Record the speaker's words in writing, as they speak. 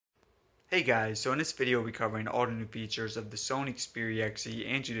Hey guys, so in this video we'll be covering all the new features of the Sony Xperia XE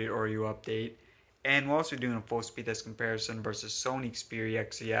Android Oreo update, and we're also doing a full speed test comparison versus Sony Xperia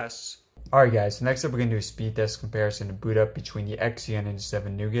XES. Alright guys, so next up we're going to do a speed test comparison to boot up between the XE on Android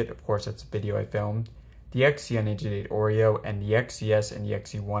 7 Nougat, of course that's a video I filmed, the XE on Android 8 Oreo, and the XES and the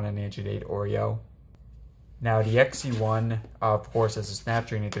XE1 on Android 8 Oreo. Now the XE1, of course, has a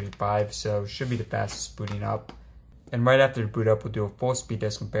Snapdragon 835, so should be the fastest booting up. And right after the boot up, we'll do a full speed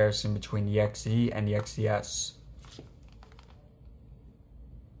test comparison between the XE and the XES.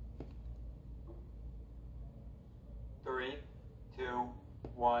 Three, two,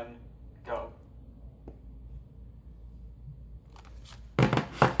 one, go.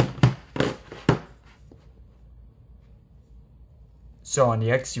 So on the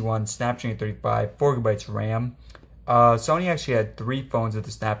XE1, Snapdragon 835, 4GB RAM. Sony actually had 3 phones with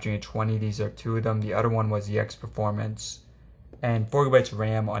the Snapdragon 20. These are 2 of them. The other one was the X Performance. And 4GB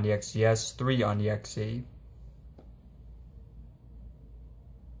RAM on the XES, 3 on the XE.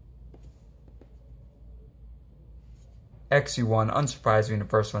 XE1, unsurprisingly, the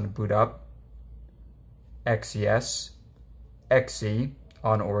first one to boot up. XES. XE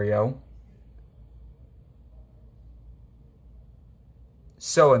on Oreo.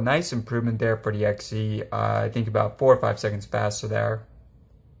 So a nice improvement there for the XE, I think about 4 or 5 seconds faster there.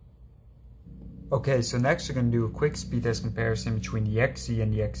 Okay, so next we're going to do a quick speed test comparison between the XE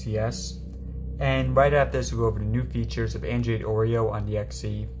and the XES. And right after this we'll go over the new features of Android Oreo on the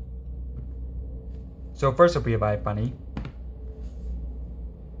XE. So first up we have iFunny.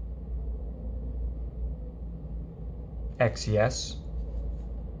 XES.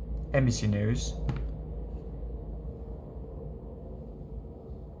 NBC News.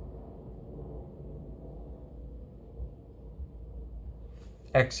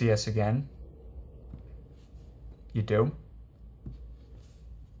 XES again. You do.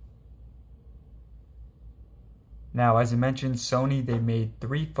 Now, as I mentioned, Sony, they made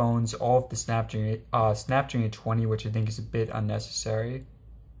 3 phones, all of the Snapdragon 20, which I think is a bit unnecessary.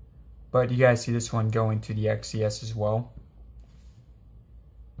 But you guys see this one going to the XES as well.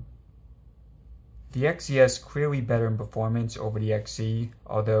 The XES clearly better in performance over the XE,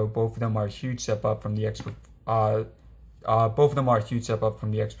 although both of them are a huge step up from the X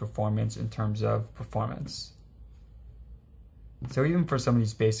Performance in terms of performance. So even for some of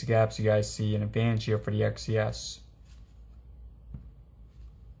these basic apps, you guys see an advantage here for the XES.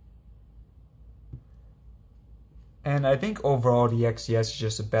 And I think overall the XES is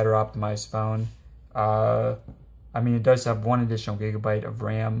just a better optimized phone. I mean, it does have 1 additional gigabyte of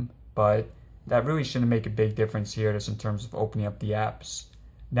RAM, but that really shouldn't make a big difference here just in terms of opening up the apps.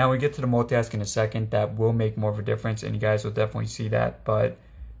 Now we get to the multitask in a second, that will make more of a difference and you guys will definitely see that, but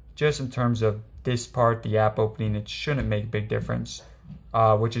just in terms of this part, the app opening, it shouldn't make a big difference,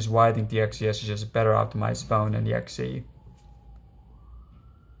 which is why I think the XES is just a better optimized phone than the XE.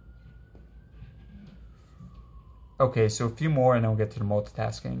 Okay, so a few more and then we'll get to the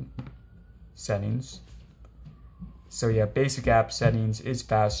multitasking settings. So yeah, basic app settings is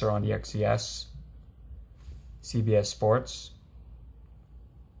faster on the XES. CBS Sports.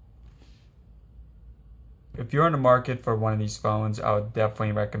 If you're in the market for one of these phones, I would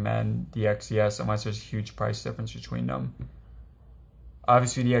definitely recommend the XES unless there's a huge price difference between them.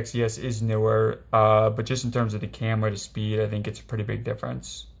 Obviously the XES is newer, but just in terms of the camera, the speed, I think it's a pretty big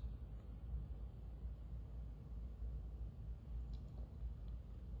difference.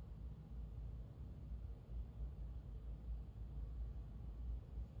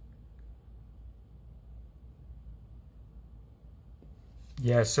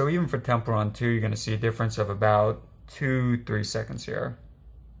 Yeah, so even for Temple Run 2, you're going to see a difference of about 2-3 seconds here.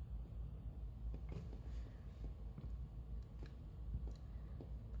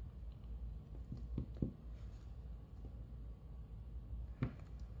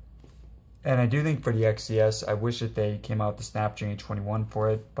 And I do think for the XES, I wish that they came out with the Snapdragon 21 for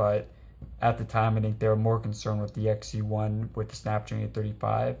it, but at the time I think they were more concerned with the XE1 with the Snapdragon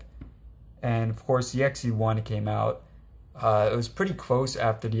 835. And of course the XE1 came out. It was pretty close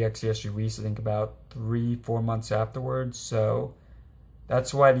after the XES release, I think about 3-4 months afterwards, so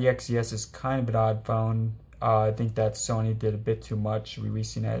that's why the XES is kind of an odd phone. I think that Sony did a bit too much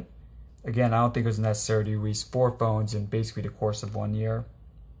releasing it. Again, I don't think it was necessary to release 4 phones in basically the course of 1 year.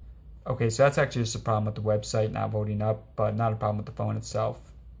 Okay, so that's actually just a problem with the website not voting up, but not a problem with the phone itself.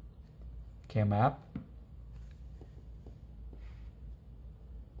 Camera app.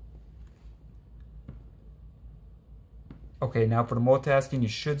 Okay, now for the multitasking, you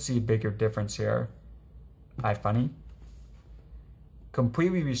should see a bigger difference here. iFunny.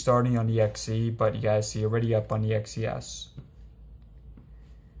 Completely restarting on the XE, but you guys see already up on the XES.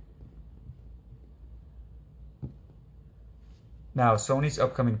 Now, Sony's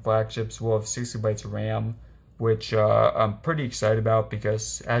upcoming flagships will have 60 GB of RAM, which I'm pretty excited about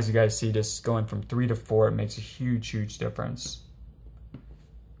because, as you guys see, this going from 3 to 4, it makes a huge, huge difference.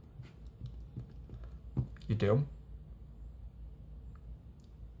 You do?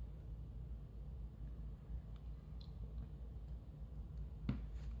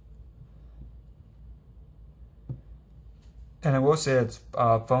 And I will say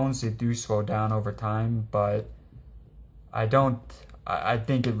that phones, they do slow down over time, but I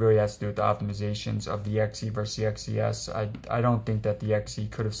think it really has to do with the optimizations of the XE versus the XES. I don't think that the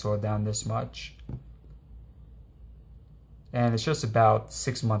XE could have slowed down this much. And it's just about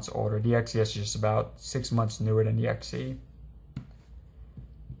 6 months older. The XES is just about 6 months newer than the XE.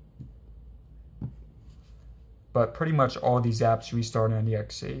 But pretty much all these apps restarted on the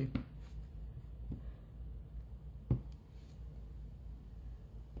XE.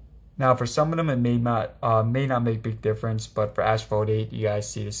 Now, for some of them, it may not make a big difference, but for Asphalt 8, you guys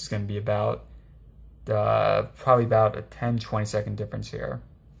see this is going to be about probably about a 10-20 second difference here.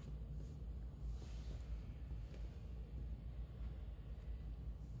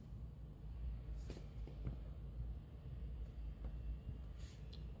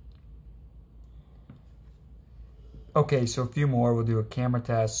 Okay, so a few more. We'll do a camera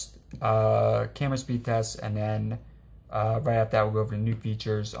test, camera speed test, and then right after that, we'll go over the new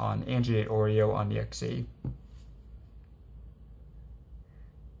features on Android 8 Oreo on the XE.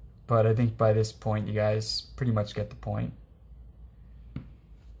 But I think by this point, you guys pretty much get the point.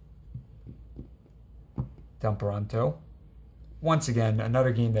 Temperanto. Once again,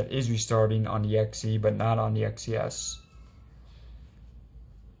 another game that is restarting on the XE, but not on the XES.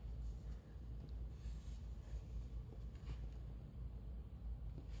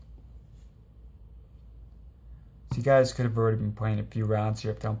 So you guys could have already been playing a few rounds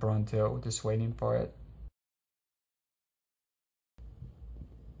here of Temperanto, just waiting for it.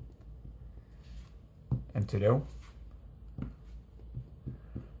 And to do.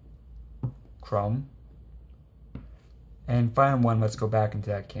 Chrome. And final one, let's go back into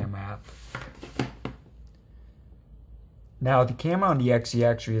that camera app. Now the camera on the XE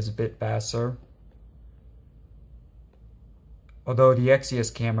actually is a bit faster, although the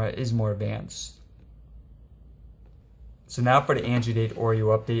XES camera is more advanced. So now for the Android 8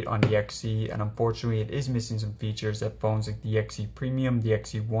 Oreo update on the XE, and unfortunately it is missing some features that phones like the XE Premium, the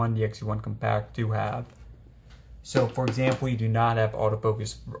XE1, the XE1 Compact do have. So for example, you do not have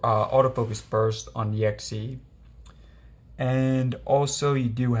Autofocus Burst on the XE. And also you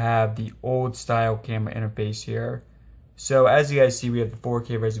do have the old style camera interface here. So as you guys see, we have the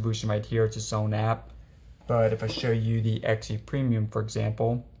 4K resolution right here, it's its own app. But if I show you the XE Premium, for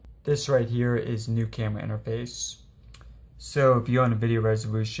example, this right here is new camera interface. So if you go on the video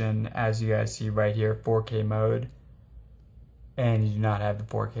resolution, as you guys see right here, 4K mode, and you do not have the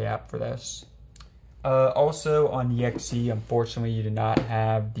 4K app for this. Also on the XE, unfortunately, you do not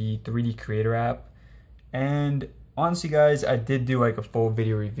have the 3D Creator app. And honestly, guys, I did do like a full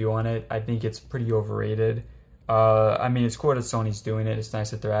video review on it. I think it's pretty overrated. I mean, it's cool that Sony's doing it. It's nice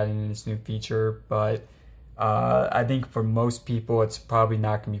that they're adding in this new feature, but I think for most people, it's probably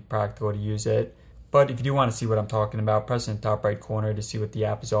not going to be practical to use it. But if you do want to see what I'm talking about, press in the top right corner to see what the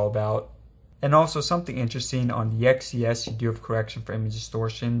app is all about. And also something interesting, on the XES you do have correction for image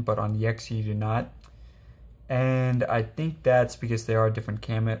distortion, but on the XE you do not. And I think that's because there are different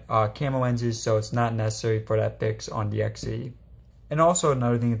camera lenses, so it's not necessary for that fix on the XE. And also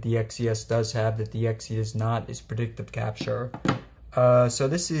another thing that the XES does have that the XE does not is Predictive Capture. So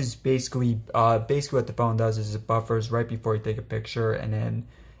this is basically what the phone does is it buffers right before you take a picture, and then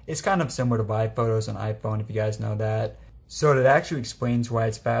it's kind of similar to live photos on iPhone, if you guys know that. So that actually explains why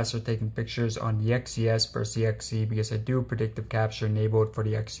it's faster taking pictures on the XES versus the XE, because I do have Predictive Capture enabled for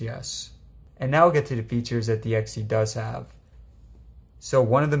the XES. And now we'll get to the features that the XE does have. So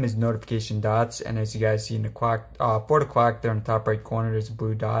one of them is notification dots, and as you guys see in the clock, for the clock there in the top right corner, there's a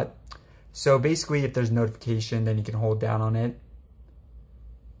blue dot. So basically if there's a notification, then you can hold down on it.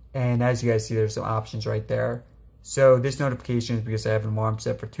 And as you guys see, there's some options right there. So this notification is because I have an alarm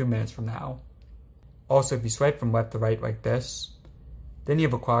set for 2 minutes from now. Also, if you swipe from left to right like this, then you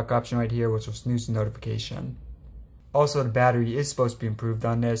have a clock option right here, which will snooze the notification. Also, the battery is supposed to be improved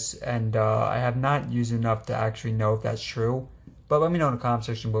on this, and I have not used enough to actually know if that's true. But let me know in the comment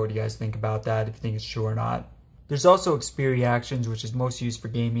section below what you guys think about that, if you think it's true or not. There's also Xperia Actions, which is most used for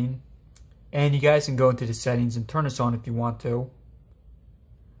gaming. And you guys can go into the settings and turn this on if you want to.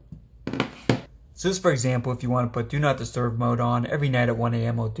 So this, for example, if you want to put Do Not Disturb mode on, every night at 1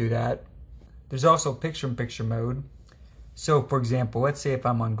 AM, it'll do that. There's also picture-in-picture mode. So, for example, let's say if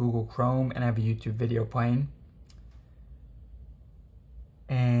I'm on Google Chrome and I have a YouTube video playing.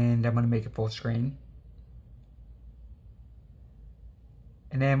 And I'm going to make it full screen.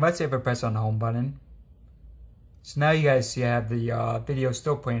 And then let's say if I press on the home button. So now you guys see I have the video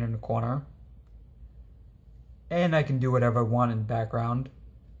still playing in the corner. And I can do whatever I want in the background.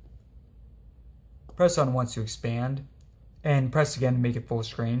 Press on once to expand. And press again to make it full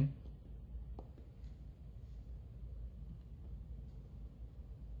screen.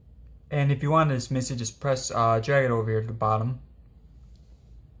 And if you want to dismiss it, just press, drag it over here to the bottom.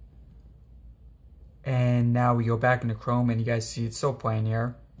 And now we go back into Chrome and you guys see it's still playing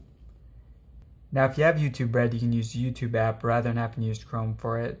here. Now if you have YouTube Red, you can use the YouTube app rather than having to use Chrome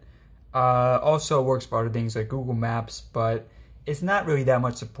for it. Also it works for other things like Google Maps, but it's not really that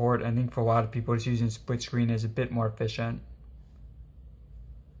much support. I think for a lot of people just using split screen is a bit more efficient.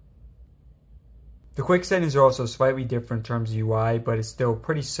 The quick settings are also slightly different in terms of UI, but it's still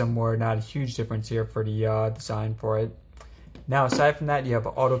pretty similar, not a huge difference here for the design for it. Now aside from that, you have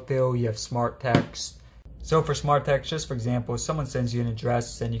autofill, you have smart text. So for smart text, just for example, if someone sends you an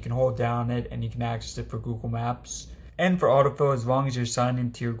address, then you can hold down it and you can access it for Google Maps. And for autofill, as long as you're signed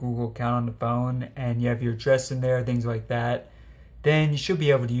into your Google account on the phone and you have your address in there, things like that, then you should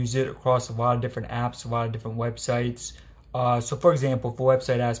be able to use it across a lot of different apps, a lot of different websites. So for example, if a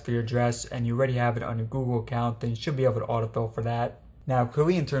website asks for your address and you already have it on your Google account, then you should be able to autofill for that. Now,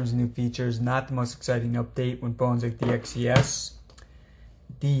 clearly in terms of new features, not the most exciting update when phones like the XES,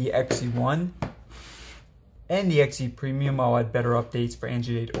 the XE1, and the XE Premium all had better updates for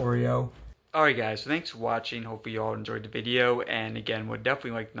Android 8 Oreo. Alright guys, so thanks for watching. Hopefully you all enjoyed the video. And again, would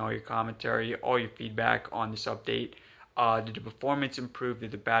definitely like to know your commentary, all your feedback on this update. Did the performance improve?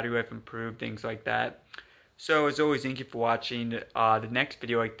 Did the battery life improve? Things like that. So as always, thank you for watching. The next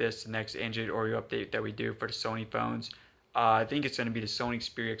video like this, the next Android Oreo update that we do for the Sony phones, I think it's going to be the Sony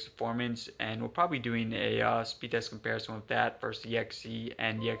Xperia Performance, and we're probably doing a speed test comparison with that versus the XE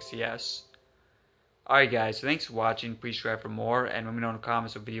and the XES. Alright guys, so thanks for watching. Please subscribe for more, and let me know in the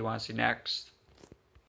comments what video you want to see next.